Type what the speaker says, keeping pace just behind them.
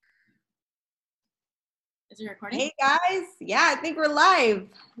Is it recording? Hey guys, yeah, I think we're live.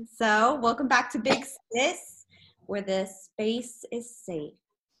 So, welcome back to Big Sis, where the space is safe.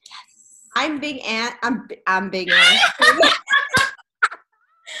 I'm Big Ant. I'm Big Ant.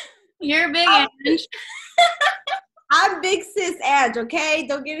 You're big, I'm, Ange. I'm Big Sis Ange. Okay,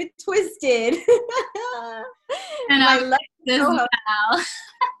 don't get it twisted. And My I'm love this co-host.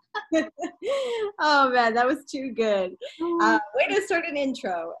 Val. Oh man, that was too good. Way to start an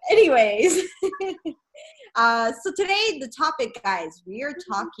intro. Anyways, so today the topic, guys, we are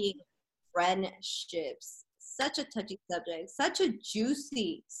talking friendships. Such a touchy subject, such a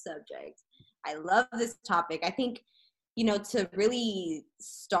juicy subject. I love this topic. I think, to really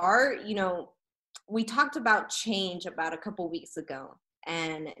start, we talked about change about a couple weeks ago.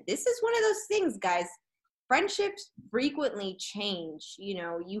 And this is one of those things, guys. Friendships frequently change.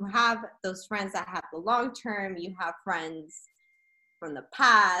 You have those friends that have the long term, you have friends from the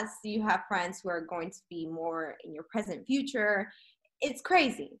past, you have friends who are going to be more in your present future. It's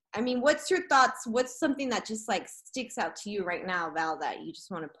crazy. I mean, what's your thoughts? What's something that just like sticks out to you right now, Val, that you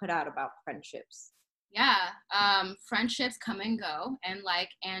just want to put out about friendships? Yeah, friendships come and go. And like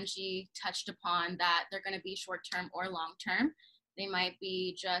Angie touched upon, that they're going to be short term or long term. They might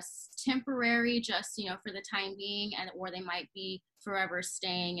be just temporary, just, for the time being, or they might be forever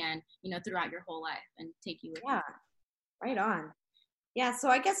staying and, throughout your whole life and take you with you. Yeah, right on. Yeah, so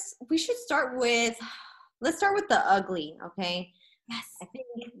I guess we should let's start with the ugly, okay? Yes. I think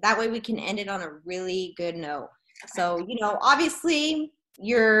that way we can end it on a really good note. Okay. So, obviously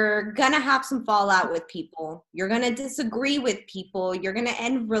you're going to have some fallout with people. You're going to disagree with people. You're going to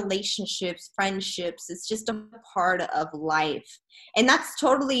end relationships, friendships. It's just a part of life. And that's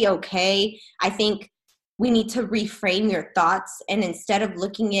totally okay. I think we need to reframe your thoughts, and instead of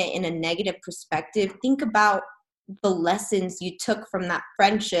looking at it in a negative perspective, think about the lessons you took from that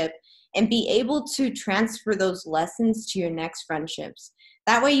friendship and be able to transfer those lessons to your next friendships.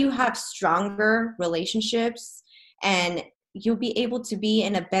 That way you have stronger relationships and you'll be able to be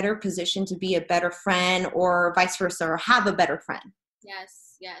in a better position to be a better friend, or vice versa, or have a better friend.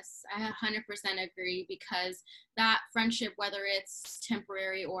 Yes, I 100% agree, because that friendship, whether it's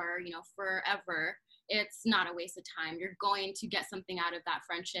temporary or, forever, it's not a waste of time. You're going to get something out of that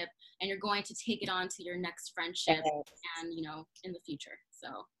friendship, and you're going to take it on to your next friendship and, in the future. So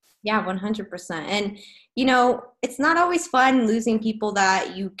yeah, 100%. And, it's not always fun losing people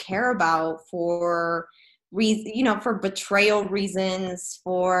that you care about for for betrayal reasons,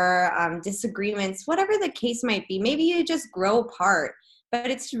 for disagreements, whatever the case might be. Maybe you just grow apart,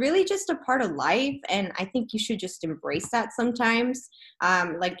 but it's really just a part of life. And I think you should just embrace that sometimes.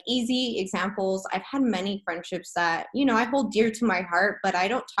 Like easy examples, I've had many friendships that, I hold dear to my heart, but I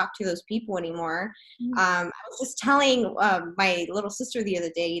don't talk to those people anymore. I was just telling my little sister the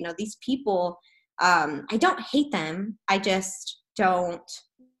other day, these people, I don't hate them. I just don't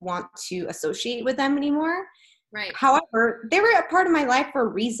want to associate with them anymore. Right. However, they were a part of my life for a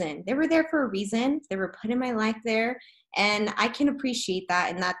reason. They were there for a reason. They were put in my life there, and I can appreciate that.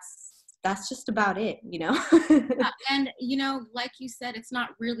 And that's just about it, Yeah, and like you said, it's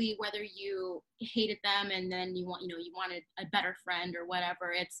not really whether you hated them and then you wanted a better friend or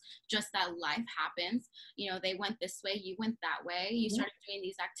whatever. It's just that life happens. They went this way, you went that way. You started doing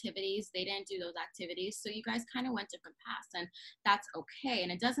these activities, they didn't do those activities, so you guys kind of went different paths, and that's okay.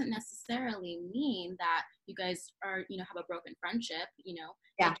 And it doesn't necessarily mean that you guys are have a broken friendship.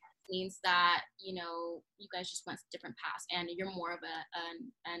 Yeah. It means that you guys just went different paths, and you're more of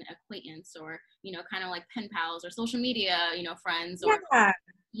an acquaintance, or kind of like pen pals or social media friends, or I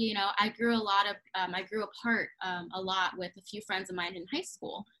grew apart a lot with a few friends of mine in high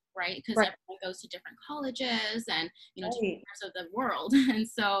school, right? Because everyone goes to different colleges and different parts of the world. And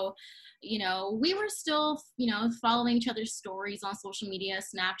so we were still following each other's stories on social media,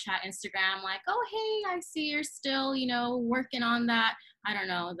 Snapchat, Instagram, like, oh hey, I see you're still working on that, I don't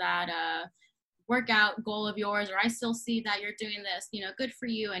know, that workout goal of yours, or I still see that you're doing this, good for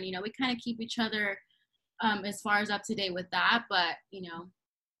you. And we kind of keep each other as far as up to date with that, but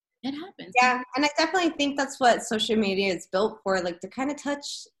it happens. Yeah, and I definitely think that's what social media is built for, like to kind of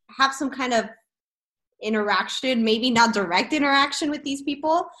have some kind of interaction, maybe not direct interaction with these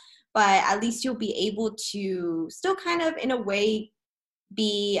people, but at least you'll be able to still kind of in a way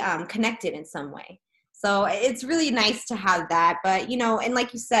be connected in some way. So it's really nice to have that. But, and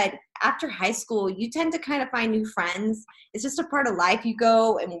like you said, after high school, you tend to kind of find new friends. It's just a part of life. You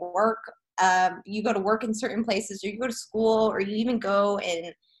go and work. You go to work in certain places, or you go to school, or you even go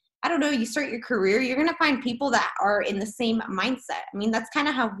and, I don't know, you start your career. You're going to find people that are in the same mindset. I mean, that's kind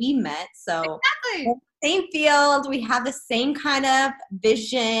of how we met. So exactly. Same field. We have the same kind of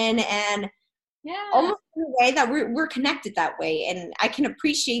vision. And Yeah. almost in a way that we're connected that way. And I can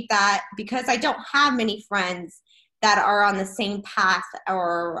appreciate that because I don't have many friends that are on the same path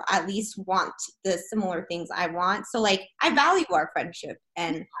or at least want the similar things I want. So like I value our friendship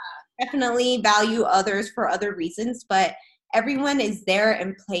and definitely value others for other reasons, but everyone is there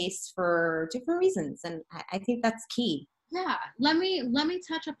in place for different reasons. And I think that's key. Yeah, let me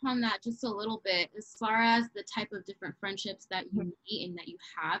touch upon that just a little bit as far as the type of different friendships that you meet and that you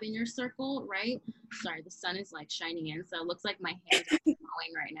have in your circle, right? Sorry, the sun is like shining in, so it looks like my hands are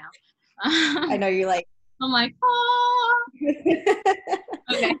glowing right now. I know you're like, I'm like, oh,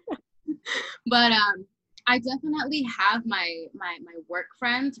 okay. But I definitely have my work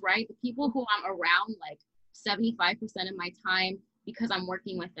friends, right? The people who I'm around like 75% of my time because I'm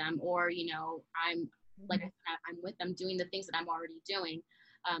working with them, or I'm like I'm with them doing the things that I'm already doing,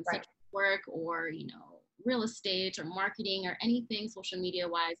 such as work or real estate or marketing or anything social media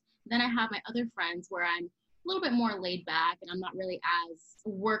wise. Then I have my other friends where I'm a little bit more laid back and I'm not really as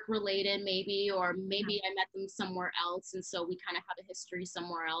work related maybe, or maybe I met them somewhere else and so we kind of have a history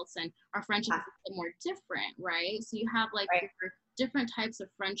somewhere else and our friendship is a bit more different, right? So you have like different types of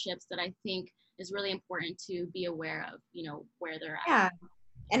friendships that I think is really important to be aware of, where they're at. yeah.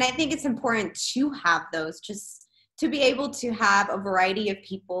 And I think it's important to have those, just to be able to have a variety of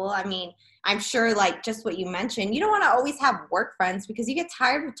people. I mean, I'm sure like just what you mentioned, you don't want to always have work friends because you get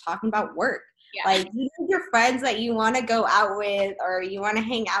tired of talking about work. Yeah. Like you need your friends that you want to go out with or you want to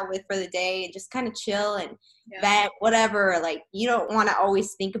hang out with for the day and just kind of chill and that whatever. Like you don't want to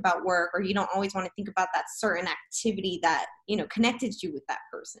always think about work, or you don't always want to think about that certain activity that, connected you with that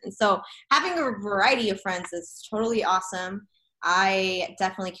person. So having a variety of friends is totally awesome. I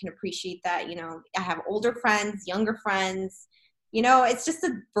definitely can appreciate that. I have older friends, younger friends. It's just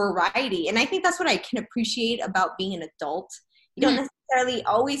a variety. And I think that's what I can appreciate about being an adult. You don't necessarily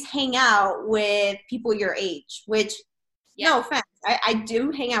always hang out with people your age, which, no offense, I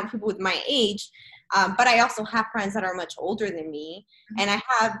do hang out with people with my age, but I also have friends that are much older than me. And I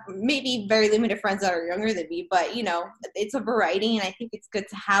have maybe very limited friends that are younger than me, but, it's a variety. And I think it's good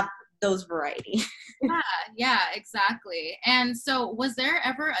to have those variety. Yeah, exactly. And so was there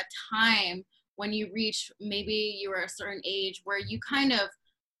ever a time when you reached, maybe you were a certain age, where you kind of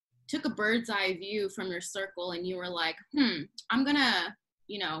took a bird's eye view from your circle and you were like, I'm gonna,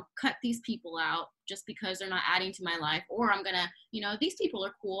 cut these people out just because they're not adding to my life, or I'm gonna, these people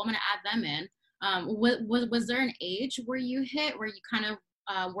are cool, I'm gonna add them in. Was there an age where you hit where you kind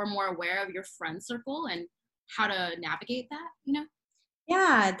of were more aware of your friend circle and how to navigate that?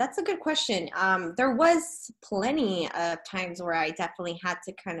 Yeah, that's a good question. There was plenty of times where I definitely had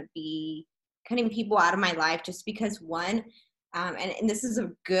to kind of be cutting people out of my life just because one, and this is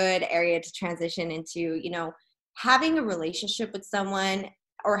a good area to transition into, having a relationship with someone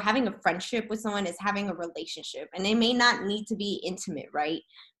or having a friendship with someone is having a relationship, and they may not need to be intimate, right?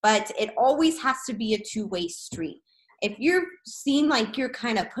 But it always has to be a two-way street. If you seem like you're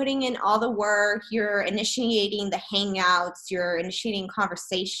kind of putting in all the work, you're initiating the hangouts, you're initiating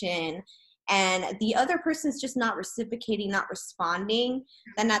conversation, and the other person's just not reciprocating, not responding,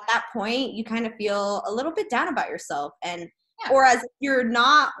 then at that point you kind of feel a little bit down about yourself, and or as if you're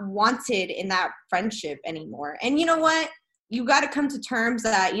not wanted in that friendship anymore. And you know what? You got to come to terms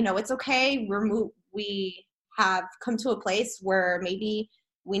that, it's okay. We have come to a place where maybe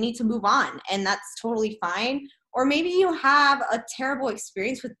we need to move on, and that's totally fine. Or maybe you have a terrible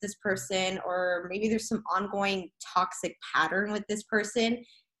experience with this person, or maybe there's some ongoing toxic pattern with this person.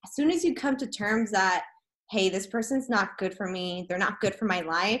 As soon as you come to terms that, hey, this person's not good for me, they're not good for my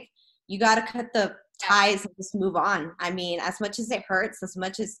life, you got to cut the ties and just move on. I mean, as much as it hurts, as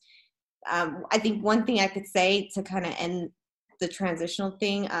much as I think one thing I could say to kind of end the transitional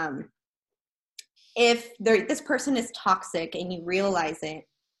thing, if this person is toxic and you realize it,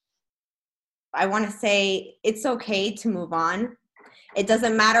 I want to say it's okay to move on. It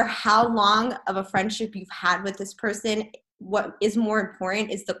doesn't matter how long of a friendship you've had with this person. What is more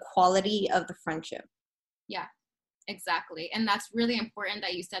important is the quality of the friendship. Yeah, exactly. And that's really important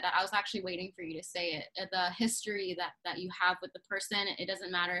that you said that. I was actually waiting for you to say it. The history that you have with the person, it doesn't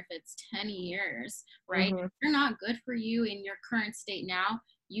matter if it's 10 years, right? Mm-hmm. If they're not good for you in your current state now,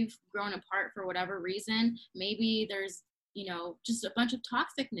 you've grown apart for whatever reason. Maybe there's just a bunch of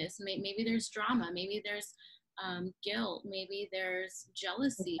toxicness. Maybe there's drama. Maybe there's guilt. Maybe there's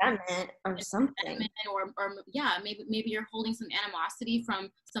jealousy, or something. or maybe you're holding some animosity from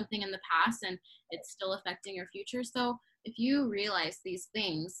something in the past, and it's still affecting your future. So if you realize these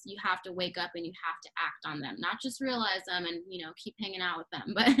things, you have to wake up and you have to act on them, not just realize them and, you know, keep hanging out with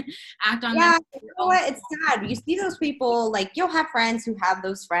them, but act on them. Yeah, you know what? It's sad. You see those people, like you'll have friends who have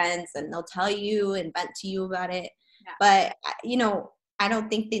those friends and they'll tell you and vent to you about it. Yeah. But, you know, I don't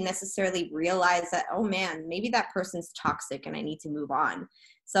think they necessarily realize that, oh man, maybe that person's toxic and I need to move on.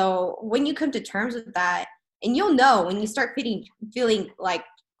 So when you come to terms with that, and you'll know when you start feeling like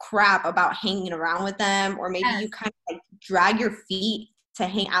crap about hanging around with them, or maybe Yes. you kind of like drag your feet to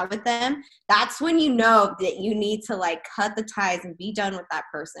hang out with them, that's when you know that you need to like cut the ties and be done with that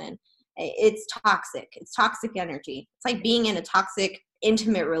person. It's toxic. It's toxic energy. It's like being in a toxic,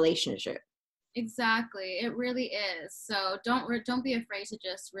 intimate relationship. Exactly. It really is. So don't be afraid to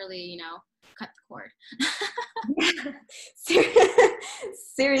just really, you know, cut the cord.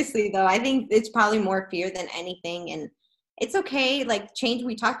 Seriously though, I think it's probably more fear than anything, and it's okay. Like change,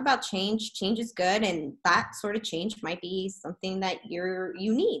 we talked about change. Change is good, and that sort of change might be something that you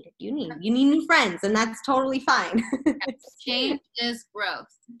need. You need new friends, and that's totally fine. Change is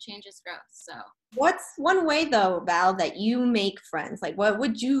growth. Change is growth. So What's one way though, Val, that you make friends? Like what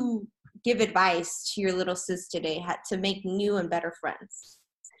would you give advice to your little sis today to make new and better friends?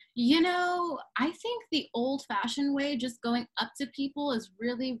 you know, I think the old-fashioned way, just going up to people, is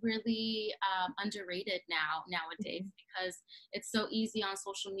really, really underrated nowadays, because it's so easy on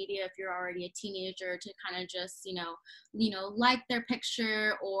social media if you're already a teenager to kind of just, like their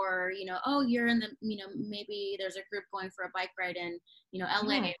picture, or oh, you're in the, maybe there's a group going for a bike ride in,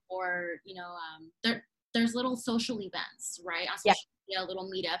 LA, Yeah. or there's little social events, right, on social media, little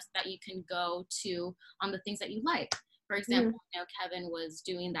meetups that you can go to on the things that you like. For example, Kevin was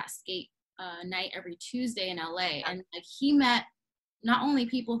doing that skate night every Tuesday in LA, and like he met not only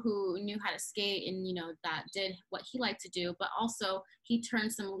people who knew how to skate and that did what he liked to do, but also he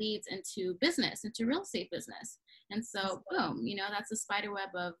turned some leads into business, into real estate business. And so boom, that's a spider web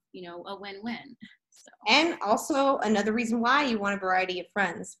of a win-win. So. And also another reason why you want a variety of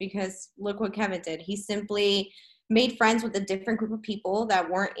friends, because look what Kevin did. He simply made friends with a different group of people that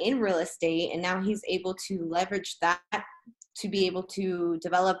weren't in real estate, and now he's able to leverage that to be able to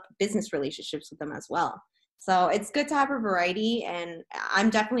develop business relationships with them as well. So it's good to have a variety, and I'm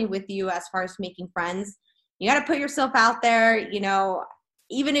definitely with you as far as making friends. You got to put yourself out there,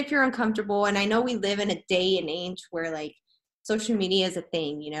 even if you're uncomfortable. And I know we live in a day and age where like social media is a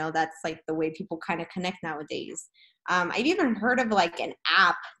thing, that's like the way people kind of connect nowadays. I've even heard of like an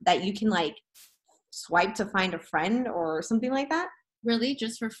app that you can like swipe to find a friend or something like that. Really?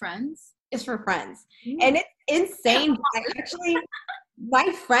 Just for friends? Just for friends. And it's insane. Actually, my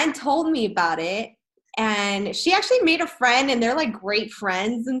friend told me about it, and she actually made a friend, and they're like great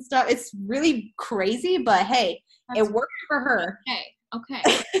friends and stuff. It's really crazy, but hey, it worked for her. Okay.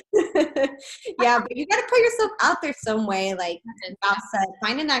 Yeah, but you got to put yourself out there some way. Like Val said,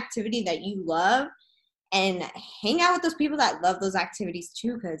 find an activity that you love and hang out with those people that love those activities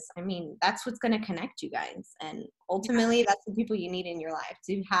too, because I mean that's what's going to connect you guys, and ultimately that's the people you need in your life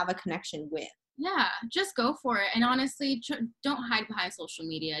to have a connection with. Yeah, just go for it. And honestly, don't hide behind social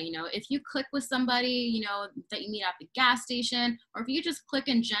media. If you click with somebody, that you meet at the gas station, or if you just click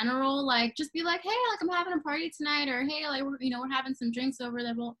in general, like just be like, hey, like I'm having a party tonight, or hey, like we're having some drinks over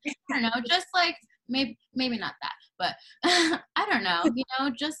there. Well, I don't know, just like maybe not that, but I don't know,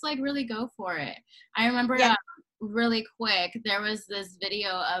 just like really go for it. I remember really quick, there was this video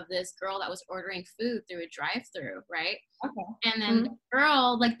of this girl that was ordering food through a drive-through, right? Okay. And then the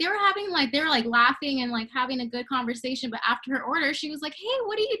girl, like they were laughing and like having a good conversation, but after her order, she was like, hey,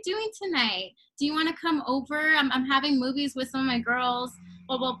 what are you doing tonight? Do you want to come over? I'm having movies with some of my girls,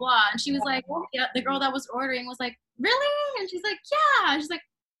 blah, blah, blah. And she was like, yeah, the girl that was ordering was like, really? And she's like, yeah. And she's like,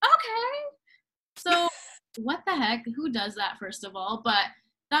 okay. So what the heck? Who does that, first of all? But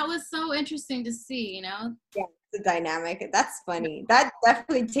that was so interesting to see, Yeah, the dynamic. That's funny. That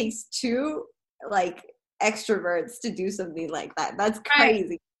definitely takes two like extroverts to do something like that. That's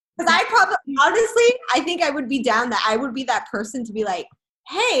crazy. Because I probably, honestly, I think I would be down. That I would be that person to be like,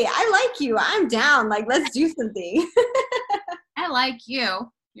 hey, I like you. I'm down. Like, let's do something. I like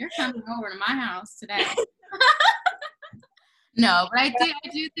you. You're coming over to my house today. No, but I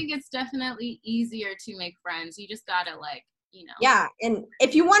do think it's definitely easier to make friends. You just gotta Yeah, and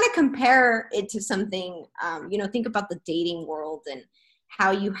if you want to compare it to something, think about the dating world and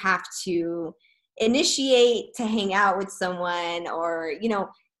how you have to initiate to hang out with someone, or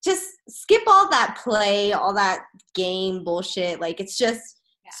just skip all that play, all that game bullshit. Like it's just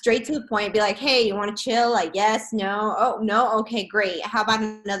straight to the point. Be like, hey, you want to chill? Like, yes, no, oh no, okay, great. How about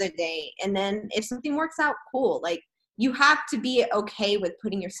another day? And then if something works out, cool. Like you have to be okay with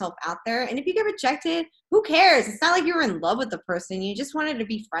putting yourself out there. And if you get rejected, who cares? It's not like you were in love with the person. You just wanted to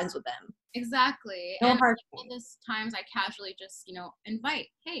be friends with them. Exactly. No And hard there's times I casually just, invite,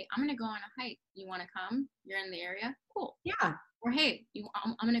 hey, I'm going to go on a hike. You want to come? You're in the area? Cool. Yeah. Or, hey,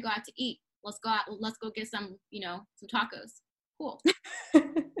 I'm going to go out to eat. Let's go get some, some tacos. Cool.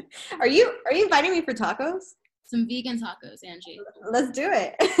 Are you inviting me for tacos? Some vegan tacos, Angie. Let's do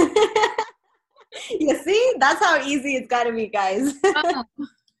it. You see? That's how easy it's got to be, guys. Oh.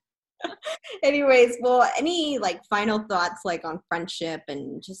 Anyways, well, any like final thoughts like on friendship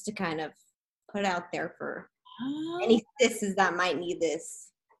and just to kind of put out there for any sisters that might need this?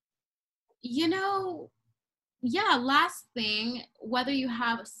 Yeah, last thing, whether you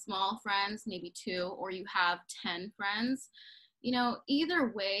have small friends, maybe 2, or you have 10 friends,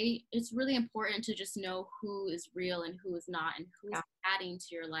 either way, it's really important to just know who is real and who is not, and who's adding to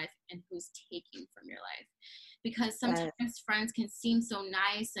your life and who's taking from your life. Because sometimes friends can seem so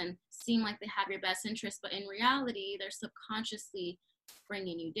nice and seem like they have your best interest, but in reality, they're subconsciously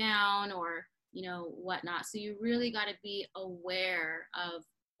bringing you down or, whatnot. So you really got to be aware of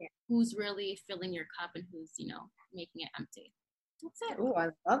who's really filling your cup and who's, making it empty. That's it. Oh, I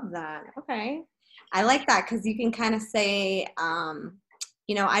love that. Okay. I like that because you can kind of say,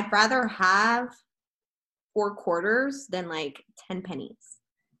 I'd rather have 4 quarters than like 10 pennies.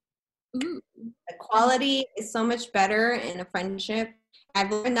 Ooh. The quality is so much better in a friendship.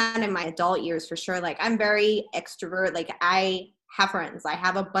 I've learned that in my adult years for sure. Like I'm very extrovert. Like I have friends. I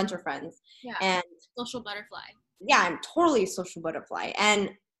have a bunch of friends. Yeah. And social butterfly. Yeah, I'm totally a social butterfly. And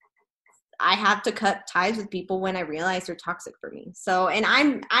I have to cut ties with people when I realize they're toxic for me. So, and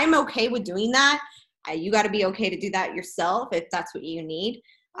I'm okay with doing that. You got to be okay to do that yourself if that's what you need.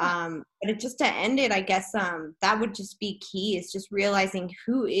 But just to end it, I guess that would just be key is just realizing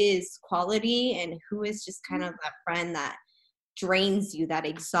who is quality and who is just kind of that friend that drains you, that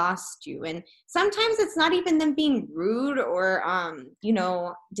exhausts you. And sometimes it's not even them being rude or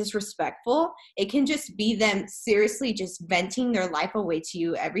disrespectful. It can just be them seriously just venting their life away to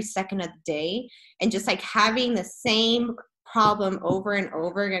you every second of the day and just like having the same problem over and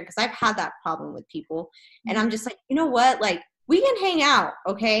over again, because I've had that problem with people. And I'm just like, you know what, like we can hang out,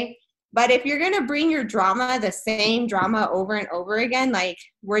 okay, but if you're gonna bring your drama, the same drama over and over again, like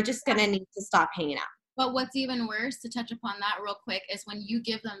we're just gonna need to stop hanging out. But what's even worse, to touch upon that real quick, is when you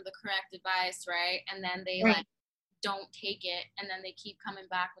give them the correct advice, right? And then they like don't take it, and then they keep coming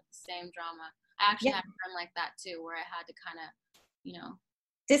back with the same drama. I actually had a friend like that too, where I had to kind of,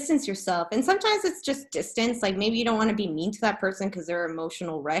 distance yourself. And sometimes it's just distance. Like maybe you don't want to be mean to that person because they're an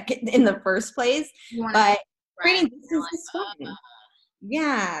emotional wreck in the first place. But creating distance is fun.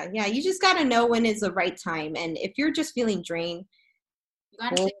 Yeah. You just got to know when is the right time. And if you're just feeling drained,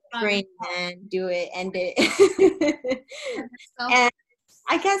 drain and do it, end it. And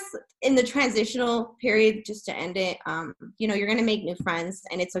I guess in the transitional period, just to end it, you're going to make new friends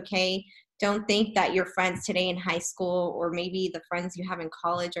and it's okay. Don't think that your friends today in high school or maybe the friends you have in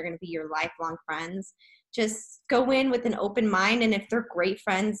college are going to be your lifelong friends. Just go in with an open mind. And if they're great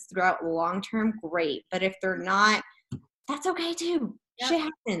friends throughout long term, great. But if they're not, that's okay too. Yep.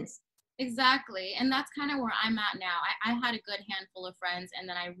 Shit happens. Exactly. And that's kind of where I'm at now. I had a good handful of friends, and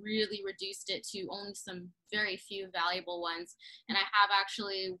then I really reduced it to only some very few valuable ones. And I have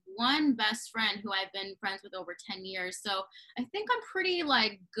actually one best friend who I've been friends with over 10 years. So I think I'm pretty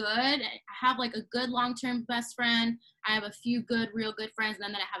like good. I have like a good long-term best friend. I have a few real good friends,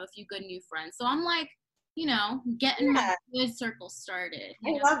 and then I have a few good new friends. So I'm like, getting my good circle started.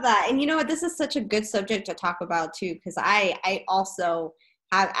 I love that. And you know what? This is such a good subject to talk about too, because I also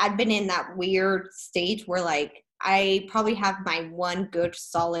I've been in that weird stage where like I probably have my one good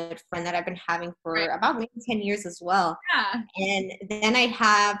solid friend that I've been having for about maybe 10 years as well. Yeah. And then I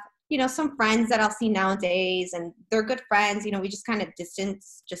have, some friends that I'll see nowadays and they're good friends. We just kind of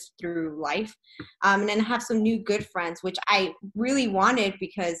distance just through life. And then I have some new good friends, which I really wanted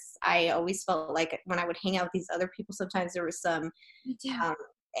because I always felt like when I would hang out with these other people, sometimes there was some,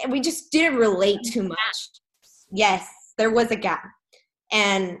 and we just didn't relate too much. Yes, there was a gap.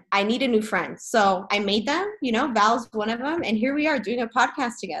 And I need a new friend. So I made them, Val's one of them. And here we are doing a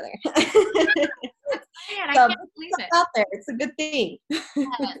podcast together. Man, I can't believe it. Out there. It's a good thing.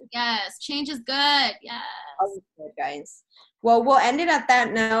 Yes. Change is good. Yes. Always good, guys. Well, we'll end it at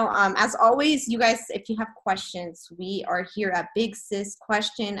that note. As always, you guys, if you have questions, we are here at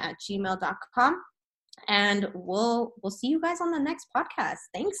bigsisquestion@gmail.com. And we'll see you guys on the next podcast.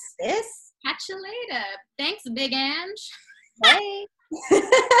 Thanks, sis. Catch you later. Thanks, Big Ange. Hey. I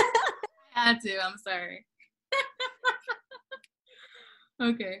had to. I'm sorry.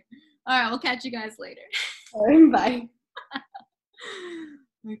 Okay. All right. We'll catch you guys later. Bye.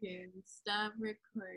 Okay, stop recording.